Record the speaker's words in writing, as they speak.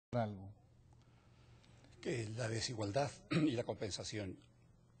algo. Que la desigualdad y la compensación,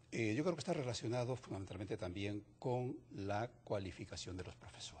 yo creo que está relacionado fundamentalmente también con la cualificación de los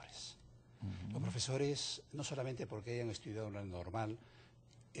profesores. Los profesores, no solamente porque hayan estudiado una normal,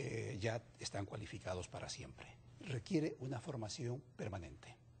 ya están cualificados para siempre. Requiere una formación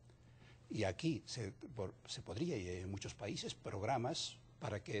permanente. Y aquí se podría, y en muchos países, programas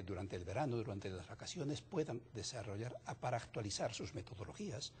para que durante el verano, durante las vacaciones, puedan desarrollar, para actualizar sus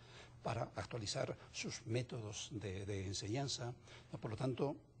metodologías, para actualizar sus métodos de enseñanza. Por lo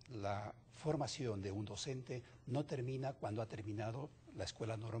tanto, la formación de un docente no termina cuando ha terminado la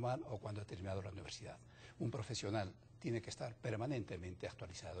escuela normal o cuando ha terminado la universidad. Un profesional tiene que estar permanentemente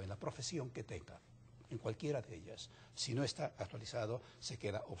actualizado en la profesión que tenga, en cualquiera de ellas. Si no está actualizado, se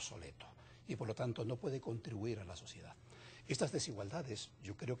queda obsoleto y por lo tanto no puede contribuir a la sociedad. Estas desigualdades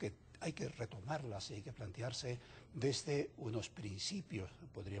yo creo que hay que retomarlas y hay que plantearse desde unos principios,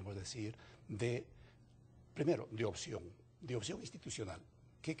 podríamos decir, primero, de opción institucional.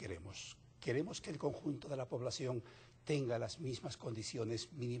 ¿Qué queremos? ¿Queremos que el conjunto de la población tenga las mismas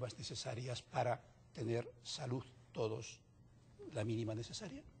condiciones mínimas necesarias para tener salud todos, la mínima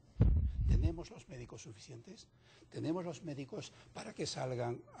necesaria? ¿Tenemos los médicos suficientes? ¿Tenemos los médicos para que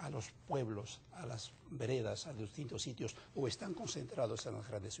salgan a los pueblos, a las veredas, a los distintos sitios, o están concentrados en las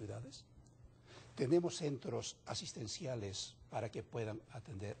grandes ciudades? ¿Tenemos centros asistenciales para que puedan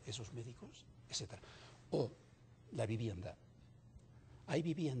atender esos médicos? Etcétera. O la vivienda. ¿Hay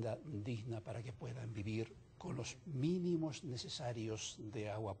vivienda digna para que puedan vivir con los mínimos necesarios de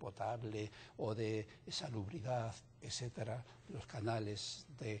agua potable o de salubridad, etcétera, los canales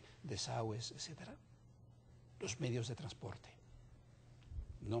de desagües, etcétera? Los medios de transporte,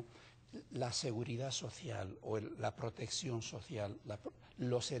 ¿no? La seguridad social o la protección social,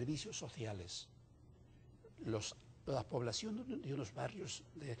 los servicios sociales, la población de unos barrios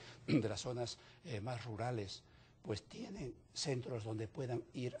de las zonas más rurales, pues tienen centros donde puedan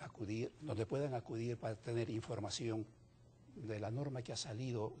acudir para tener información de la norma que ha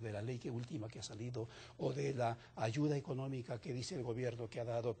salido, de la ley última que ha salido, o de la ayuda económica que dice el gobierno que ha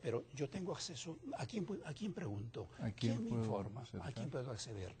dado, pero yo tengo acceso, ¿a quién pregunto? ¿Quién me informa? ¿A quién puedo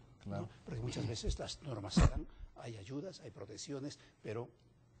acceder? Claro. ¿No? Porque muchas veces las normas se dan, hay ayudas, hay protecciones, pero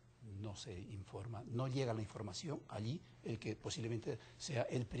no se informa, no llega la información allí, el que posiblemente sea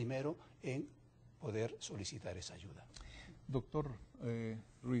el primero en poder solicitar esa ayuda. Doctor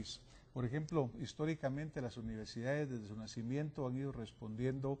Ruiz, por ejemplo, históricamente las universidades desde su nacimiento han ido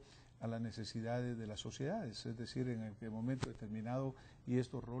respondiendo a las necesidades de las sociedades, es decir, en el momento determinado, y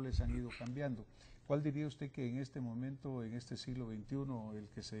estos roles han ido cambiando. ¿Cuál diría usted que en este momento, en este siglo XXI, el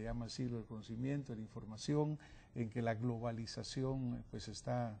que se llama siglo del conocimiento, de la información, en que la globalización pues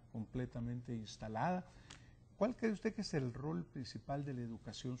está completamente instalada, cuál cree usted que es el rol principal de la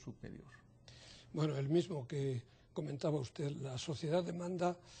educación superior? Bueno, el mismo que comentaba usted, la sociedad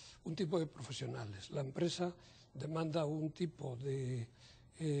demanda un tipo de profesionales, la empresa demanda un tipo de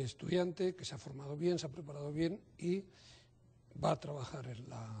estudiante que se ha formado bien, se ha preparado bien y va a trabajar en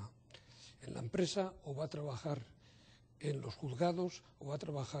la empresa o va a trabajar en los juzgados o va a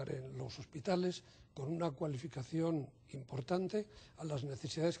trabajar en los hospitales con una cualificación importante a las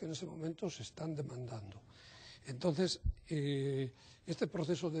necesidades que en ese momento se están demandando. Entonces, este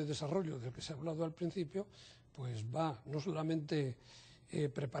proceso de desarrollo del que se ha hablado al principio, pues va no solamente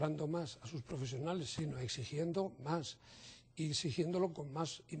preparando más a sus profesionales, sino exigiendo más, y exigiéndolo con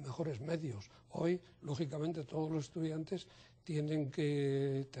más y mejores medios. Hoy, lógicamente, todos los estudiantes tienen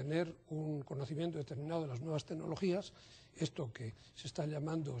que tener un conocimiento determinado de las nuevas tecnologías, esto que se está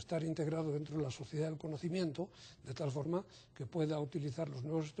llamando estar integrado dentro de la sociedad del conocimiento, de tal forma que pueda utilizar los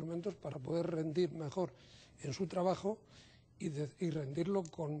nuevos instrumentos para poder rendir mejor en su trabajo y rendirlo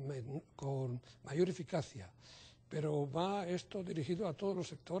con mayor eficacia. Pero va esto dirigido a todos los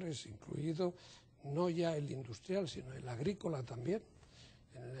sectores, incluido no ya el industrial, sino el agrícola también.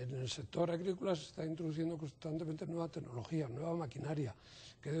 En el sector agrícola se está introduciendo constantemente nueva tecnología, nueva maquinaria,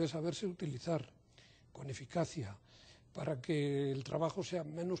 que debe saberse utilizar con eficacia para que el trabajo sea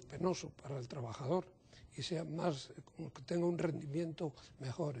menos penoso para el trabajador y sea que tenga un rendimiento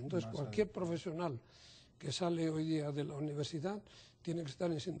mejor. Entonces, cualquier profesional que sale hoy día de la universidad tiene que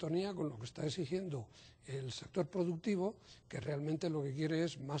estar en sintonía con lo que está exigiendo el sector productivo, que realmente lo que quiere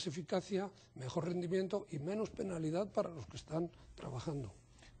es más eficacia, mejor rendimiento y menos penalidad para los que están trabajando.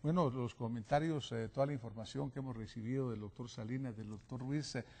 Bueno, los comentarios, toda la información que hemos recibido del doctor Salinas, del doctor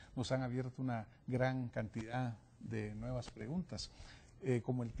Ruiz, nos han abierto una gran cantidad de nuevas preguntas.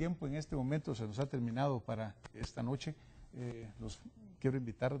 Como el tiempo en este momento se nos ha terminado para esta noche, los quiero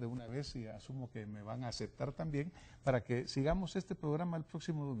invitar de una vez y asumo que me van a aceptar también para que sigamos este programa el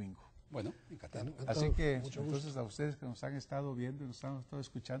próximo domingo. Bueno, encantado. Así que entonces a ustedes que nos han estado viendo y nos han estado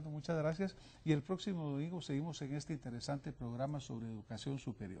escuchando, muchas gracias. Y el próximo domingo seguimos en este interesante programa sobre educación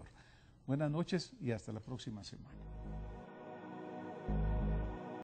superior. Buenas noches y hasta la próxima semana.